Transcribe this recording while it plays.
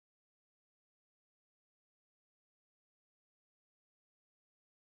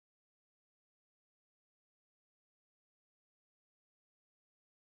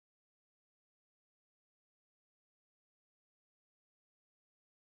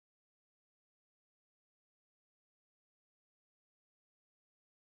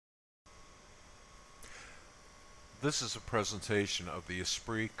This is a presentation of the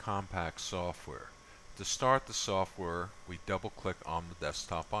ESPRIT compact software. To start the software, we double-click on the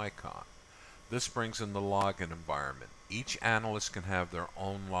desktop icon. This brings in the login environment. Each analyst can have their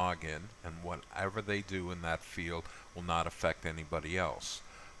own login, and whatever they do in that field will not affect anybody else.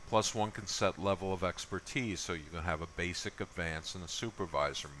 Plus, one can set level of expertise, so you can have a basic, advanced, and a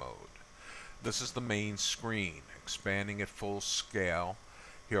supervisor mode. This is the main screen. Expanding at full scale,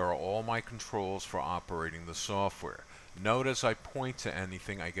 here are all my controls for operating the software. Note as I point to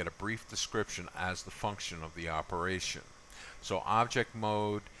anything, I get a brief description as the function of the operation. So object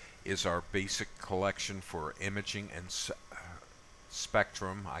mode is our basic collection for imaging and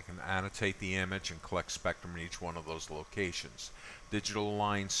spectrum. I can annotate the image and collect spectrum in each one of those locations. Digital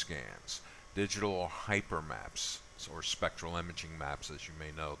line scans, digital or hypermaps, or spectral imaging maps as you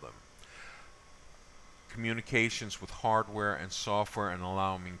may know them. Communications with hardware and software, and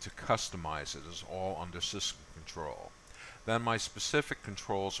allowing me to customize it is all under system control. Then my specific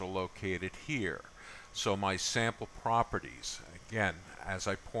controls are located here. So my sample properties, again, as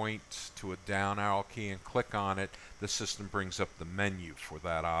I point to a down arrow key and click on it, the system brings up the menu for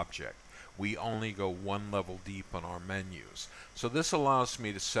that object. We only go one level deep on our menus. So this allows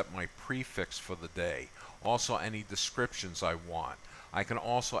me to set my prefix for the day, also any descriptions I want. I can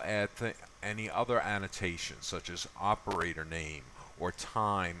also add any other annotations such as operator name or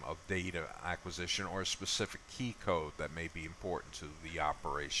time of data acquisition or a specific key code that may be important to the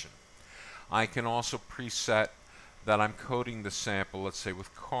operation. I can also preset that I'm coding the sample, let's say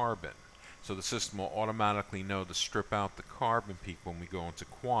with carbon. So the system will automatically know to strip out the carbon peak when we go into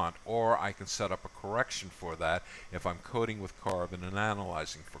quant, or I can set up a correction for that if I'm coding with carbon and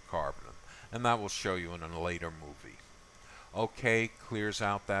analyzing for carbon. And that will show you in a later movie. OK clears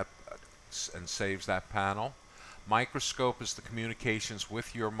out that and saves that panel. Microscope is the communications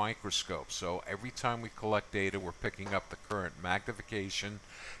with your microscope. So every time we collect data, we're picking up the current magnification,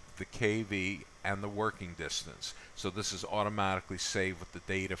 the KV, and the working distance. So this is automatically saved with the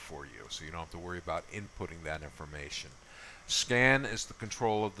data for you, so you don't have to worry about inputting that information. Scan is the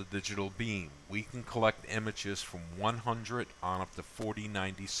control of the digital beam. We can collect images from 100 on up to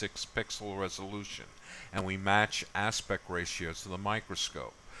 4096 pixel resolution, and we match aspect ratios to the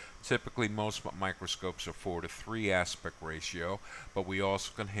microscope. Typically most microscopes are 4:3 aspect ratio, but we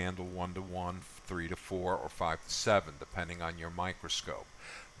also can handle 1:1, 3:4, or 5:7 depending on your microscope.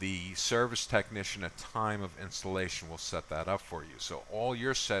 The service technician at time of installation will set that up for you. So all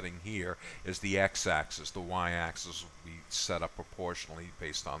you're setting here is the x-axis. The y-axis will be set up proportionally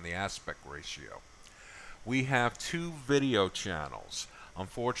based on the aspect ratio. We have two video channels.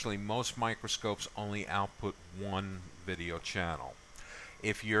 Unfortunately, most microscopes only output one video channel.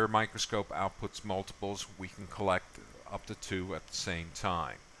 If your microscope outputs multiples, we can collect up to two at the same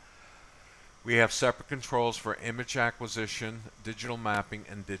time. We have separate controls for image acquisition, digital mapping,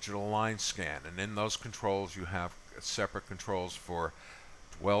 and digital line scan. And in those controls, you have separate controls for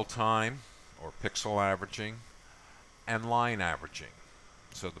dwell time, or pixel averaging, and line averaging.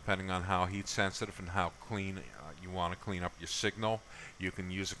 So depending on how heat sensitive and how clean you want to clean up your signal, you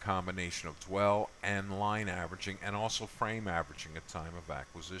can use a combination of dwell and line averaging, and also frame averaging at time of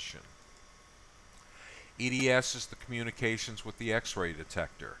acquisition. EDS is the communications with the X-ray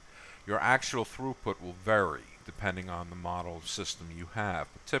detector. Your actual throughput will vary depending on the model of system you have,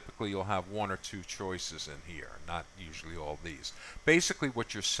 but typically you'll have one or two choices in here, not usually all these. Basically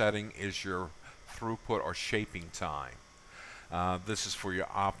what you're setting is your throughput or shaping time. This is for your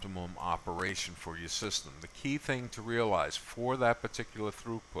optimum operation for your system. The key thing to realize for that particular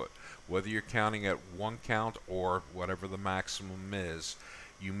throughput, whether you're counting at one count or whatever the maximum is,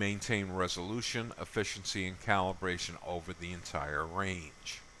 you maintain resolution, efficiency, and calibration over the entire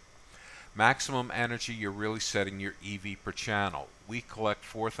range. Maximum energy, you're really setting your EV per channel. We collect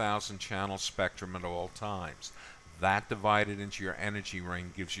 4,000 channel spectrum at all times. That divided into your energy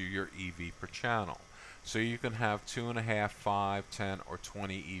ring gives you your EV per channel. So you can have 2.5, 5, 10, or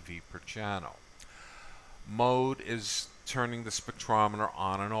 20 EV per channel. Mode is turning the spectrometer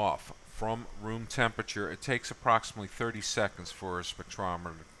on and off. From room temperature, it takes approximately 30 seconds for a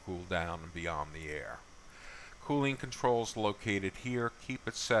spectrometer to cool down and be on the air. Cooling controls located here. Keep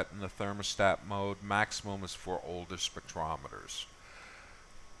it set in the thermostat mode. Maximum is for older spectrometers.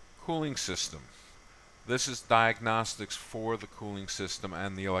 Cooling system. This is diagnostics for the cooling system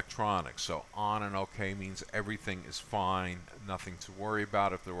and the electronics. So on and OK means everything is fine, nothing to worry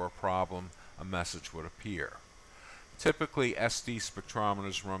about. If there were a problem, a message would appear. Typically, SD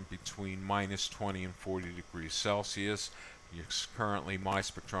spectrometers run between -20 and 40 degrees Celsius. Currently, my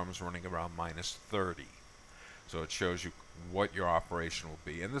spectrometer is running around -30. So it shows you what your operation will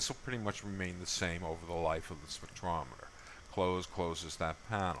be, and this will pretty much remain the same over the life of the spectrometer. Close closes that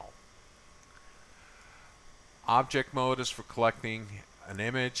panel. Object mode is for collecting an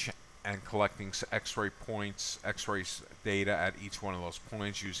image and collecting X-ray points, X-ray data at each one of those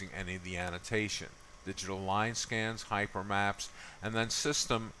points using any of the annotation. Digital line scans, hypermaps, and then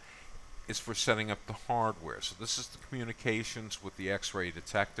system is for setting up the hardware. So this is the communications with the X-ray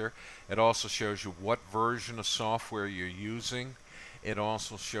detector. It also shows you what version of software you're using. It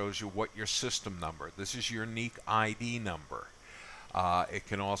also shows you what your system number. This is your unique ID number. It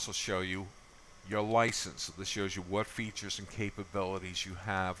can also show you your license. So this shows you what features and capabilities you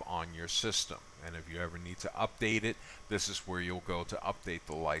have on your system. And if you ever need to update it, this is where you'll go to update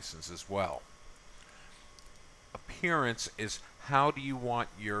the license as well. Appearance is how do you want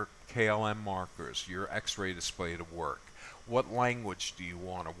your KLM markers, your X-ray display to work? What language do you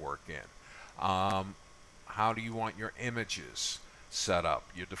want to work in? How do you want your images set up?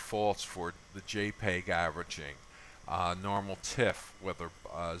 Your defaults for the JPEG averaging, normal TIFF, whether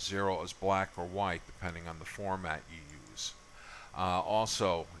 0 is black or white, depending on the format you use.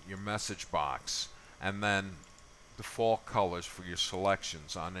 Also, your message box, and then default colors for your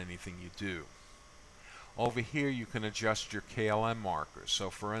selections on anything you do. Over here you can adjust your KLM markers. So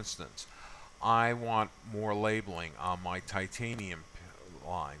for instance, I want more labeling on my titanium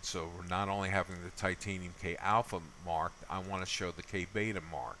line. So we're not only having the titanium K alpha marked, I want to show the K beta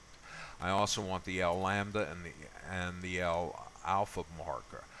marked. I also want the L lambda and the L alpha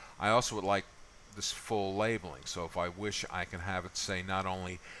marker. I also would like this full labeling. So if I wish, I can have it say not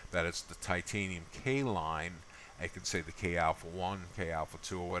only that it's the titanium K line, I can say the K alpha 1, K alpha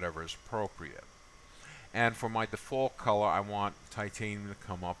 2, or whatever is appropriate. And for my default color, I want titanium to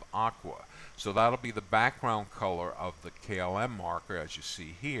come up aqua. So that'll be the background color of the KLM marker, as you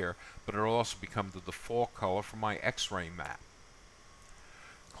see here, but it'll also become the default color for my X-ray map.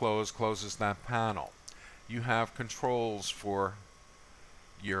 Close closes that panel. You have controls for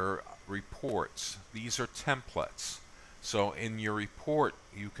your reports. These are templates. So in your report,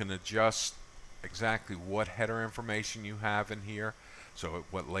 you can adjust exactly what header information you have in here, so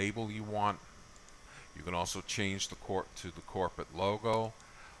what label you want. You can also change the to the corporate logo,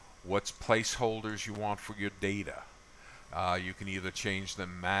 what placeholders you want for your data. You can either change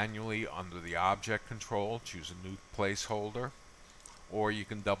them manually under the object control, choose a new placeholder, or you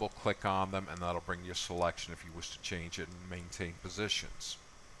can double click on them and that'll bring your selection if you wish to change it and maintain positions.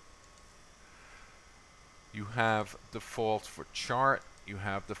 You have defaults for chart, you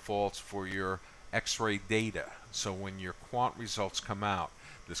have defaults for your X-ray data. So when your quant results come out,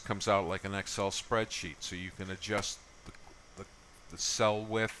 this comes out like an Excel spreadsheet, so you can adjust the cell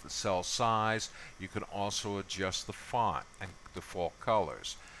width, the cell size. You can also adjust the font and default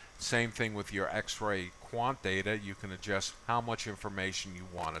colors. Same thing with your X-ray quant data, you can adjust how much information you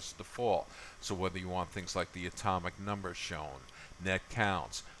want as default. So whether you want things like the atomic number shown, net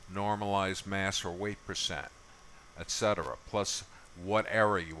counts, normalized mass or weight percent, etc. Plus what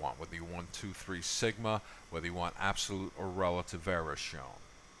error you want, whether you want 2, 3 sigma, whether you want absolute or relative error shown.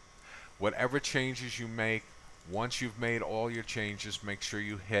 Whatever changes you make, once you've made all your changes, make sure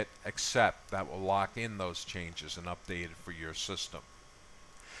you hit accept. That will lock in those changes and update it for your system.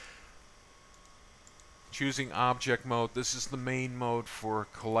 Choosing object mode, this is the main mode for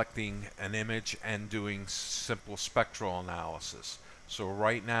collecting an image and doing simple spectral analysis. So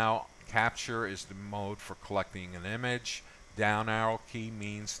right now, capture is the mode for collecting an image. Down arrow key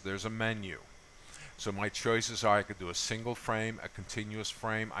means there's a menu. So my choices are I could do a single frame, a continuous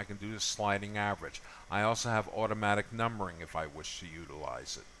frame, I can do the sliding average. I also have automatic numbering if I wish to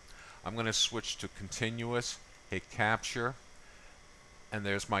utilize it. I'm going to switch to continuous, hit capture, and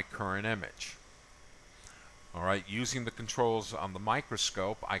there's my current image. Alright, using the controls on the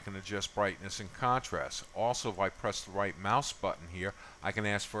microscope, I can adjust brightness and contrast. Also, if I press the right mouse button here, I can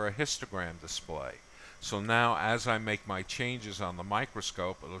ask for a histogram display. So now as I make my changes on the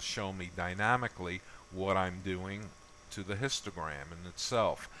microscope, it'll show me dynamically what I'm doing to the histogram in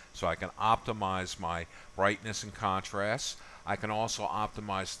itself. So I can optimize my brightness and contrast. I can also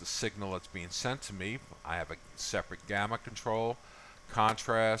optimize the signal that's being sent to me. I have a separate gamma control,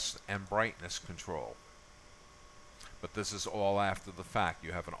 contrast, and brightness control. But this is all after the fact.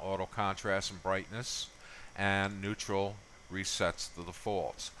 You have an auto contrast and brightness, and neutral resets the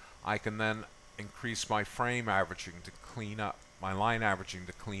defaults. I can then increase my frame averaging to clean up, my line averaging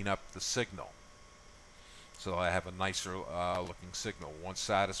to clean up the signal. So I have a nicer looking signal. Once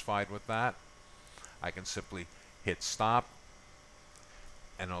satisfied with that, I can simply hit stop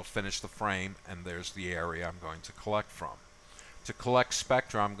and it'll finish the frame, and there's the area I'm going to collect from. To collect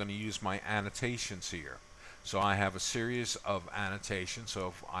spectra, I'm going to use my annotations here. So I have a series of annotations. So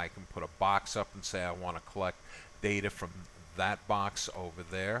if I can put a box up and say I want to collect data from that box over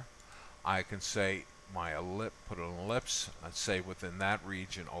there. I can say put an ellipse and say within that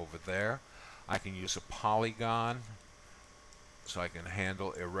region over there. I can use a polygon so I can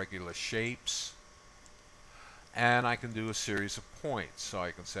handle irregular shapes. And I can do a series of points. So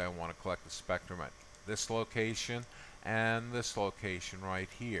I can say I want to collect the spectrum at this location and this location right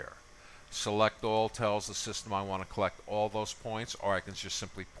here. Select all tells the system I want to collect all those points, or I can just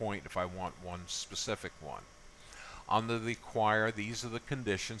simply point if I want one specific one. Under the acquire, these are the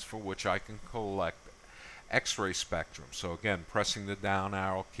conditions for which I can collect X-ray spectrum. So again, pressing the down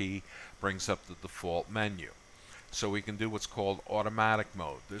arrow key brings up the default menu. So we can do what's called automatic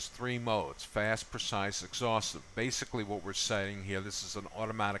mode. There's 3 modes: fast, precise, exhaustive. Basically what we're setting here, this is an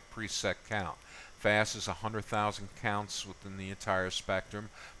automatic preset count. Fast is 100,000 counts within the entire spectrum,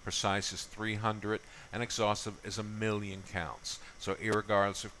 precise is 300, and exhaustive is 1,000,000 counts. So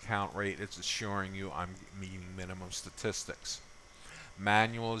irregardless of count rate, it's assuring you I'm meeting minimum statistics.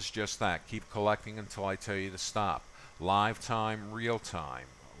 Manual is just that. Keep collecting until I tell you to stop. Live time, real time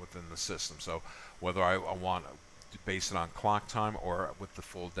within the system. So whether I want to base it on clock time or with the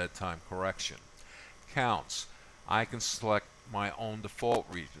full dead time correction. Counts. I can select my own default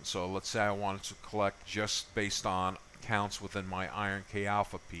region. So let's say I wanted to collect just based on counts within my iron K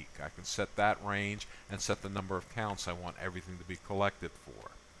alpha peak. I can set that range and set the number of counts I want everything to be collected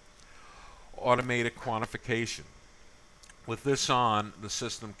for. Automated quantification. With this on, the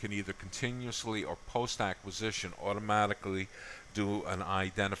system can either continuously or post-acquisition automatically do an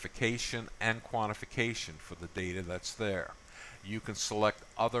identification and quantification for the data that's there. You can select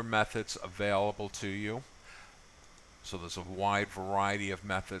other methods available to you. So there's a wide variety of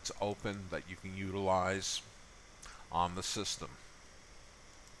methods open that you can utilize on the system.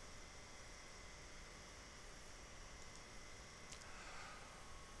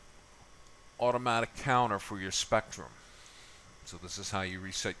 Automatic counter for your spectrum. So this is how you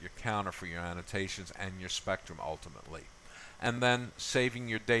reset your counter for your annotations and your spectrum ultimately. And then saving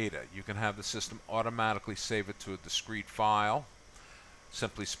your data. You can have the system automatically save it to a discrete file,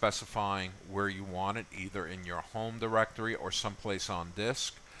 simply specifying where you want it, either in your home directory or someplace on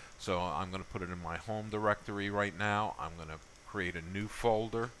disk. So I'm going to put it in my home directory right now. I'm going to create a new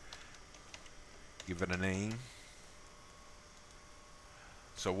folder, give it a name.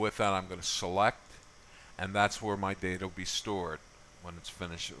 So with that, I'm going to select, and that's where my data will be stored when it's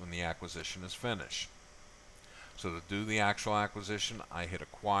finished, when the acquisition is finished. So to do the actual acquisition, I hit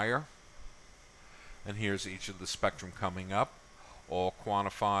acquire, and here's each of the spectrum coming up, all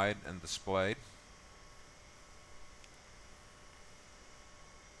quantified and displayed.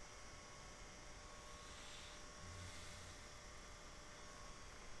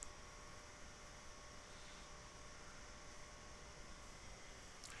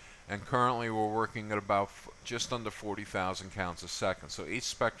 And currently we're working at about just under 40,000 counts a second. So each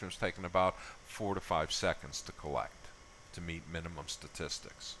spectrum is taking about 4 to 5 seconds to collect to meet minimum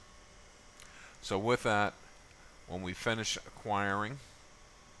statistics. So with that, when we finish acquiring,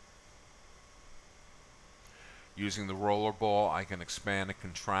 using the roller ball, I can expand and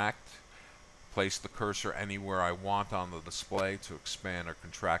contract, place the cursor anywhere I want on the display to expand or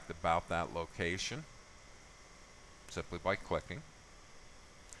contract about that location, simply by clicking.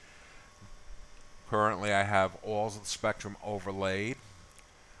 Currently I have all of the spectrum overlaid.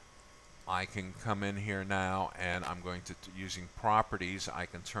 I can come in here now and I'm going to, using properties, I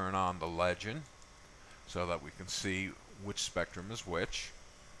can turn on the legend so that we can see which spectrum is which.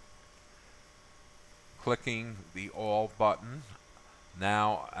 Clicking the all button,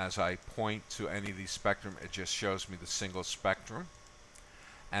 now as I point to any of these spectrum, it just shows me the single spectrum.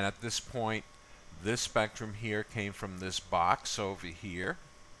 And at this point, this spectrum here came from this box over here.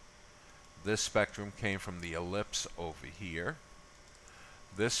 This spectrum came from the ellipse over here.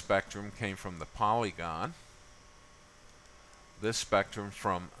 This spectrum came from the polygon. This spectrum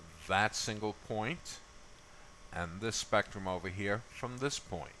from that single point. And this spectrum over here from this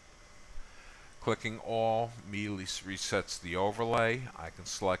point. Clicking all immediately resets the overlay. I can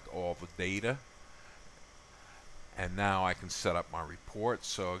select all the data. And now I can set up my report.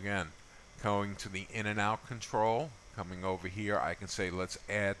 So again, going to the in and out control, coming over here, I can say let's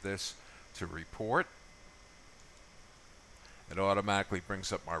add this to report. It automatically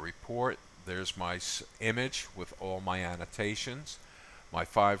brings up my report. There's my image with all my annotations, my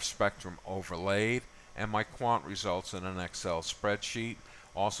 5 spectrum overlaid, and my quant results in an Excel spreadsheet,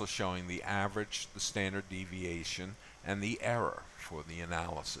 also showing the average, the standard deviation, and the error for the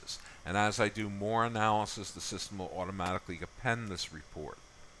analysis. And as I do more analysis, the system will automatically append this report.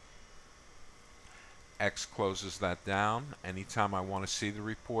 X closes that down. Anytime I want to see the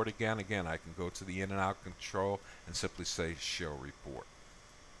report again, I can go to the in and out control and simply say show report.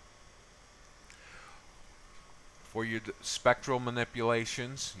 For your spectral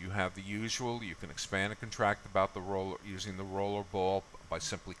manipulations, you have the usual. You can expand and contract about the roller using the roller ball by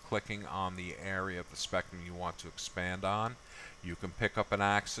simply clicking on the area of the spectrum you want to expand on. You can pick up an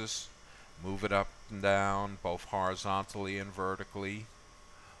axis, move it up and down, both horizontally and vertically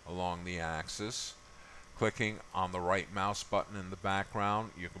along the axis. Clicking on the right mouse button in the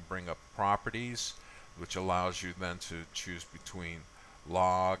background, you can bring up properties, which allows you then to choose between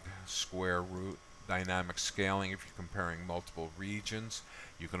log, square root, dynamic scaling if you're comparing multiple regions.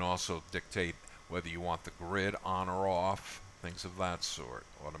 You can also dictate whether you want the grid on or off, things of that sort,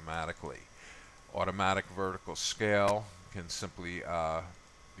 automatically. Automatic vertical scale can simply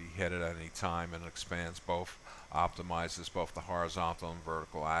be hit at any time and expands both, optimizes both the horizontal and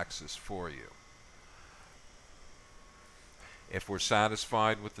vertical axis for you. If we're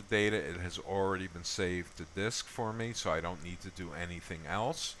satisfied with the data, it has already been saved to disk for me, so I don't need to do anything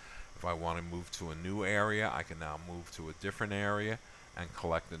else. If I want to move to a new area, I can now move to a different area and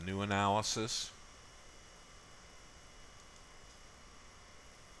collect a new analysis.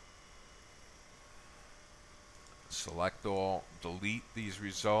 Select all, delete these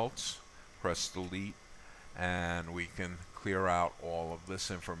results, press delete, and we can clear out all of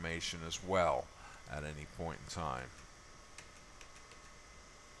this information as well at any point in time.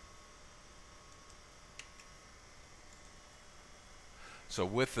 So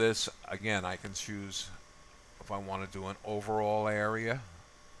with this, again, I can choose if I want to do an overall area.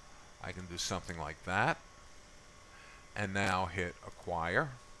 I can do something like that. And now hit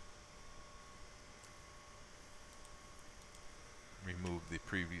acquire. Remove the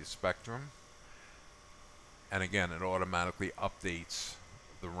previous spectrum. And again, it automatically updates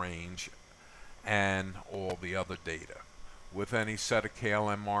the range and all the other data. With any set of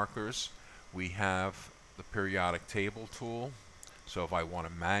KLM markers, we have the periodic table tool. So if I want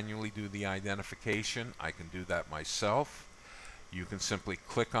to manually do the identification, I can do that myself. You can simply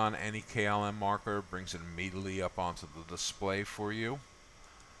click on any KLM marker, it brings it immediately up onto the display for you.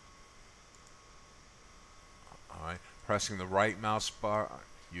 Alright, pressing the right mouse bar,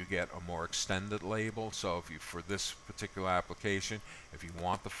 you get a more extended label. So if you, for this particular application, if you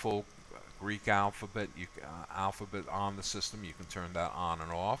want the full Greek alphabet, alphabet on the system, you can turn that on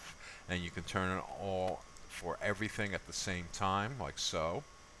and off, and you can turn it all for everything at the same time, like so,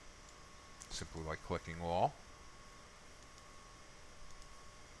 simply by clicking all.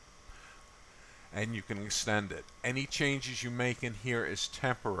 And you can extend it. Any changes you make in here is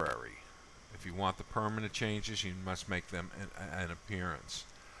temporary. If you want the permanent changes, you must make them an appearance.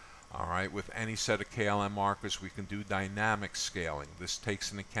 Alright, with any set of KLM markers, we can do dynamic scaling. This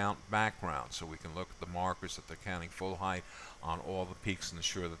takes into account background, so we can look at the markers that they're counting full height on all the peaks and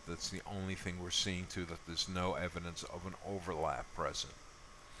ensure that that's the only thing we're seeing to, that there's no evidence of an overlap present.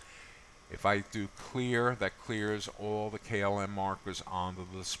 If I do clear, that clears all the KLM markers on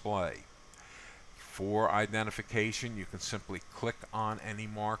the display. For identification, you can simply click on any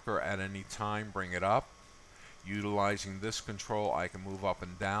marker at any time, bring it up. Utilizing this control, I can move up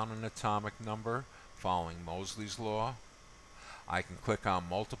and down an atomic number following Moseley's law. I can click on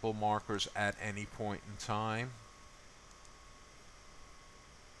multiple markers at any point in time.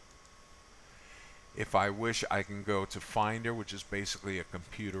 If I wish, I can go to Finder, which is basically a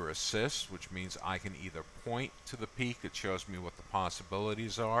computer assist, which means I can either point to the peak, it shows me what the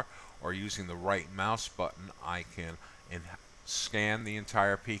possibilities are, or using the right mouse button, I can scan the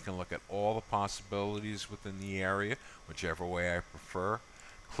entire peak and look at all the possibilities within the area, whichever way I prefer.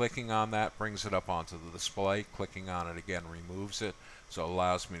 Clicking on that brings it up onto the display. Clicking on it again removes it, so it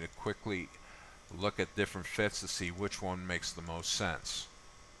allows me to quickly look at different fits to see which one makes the most sense.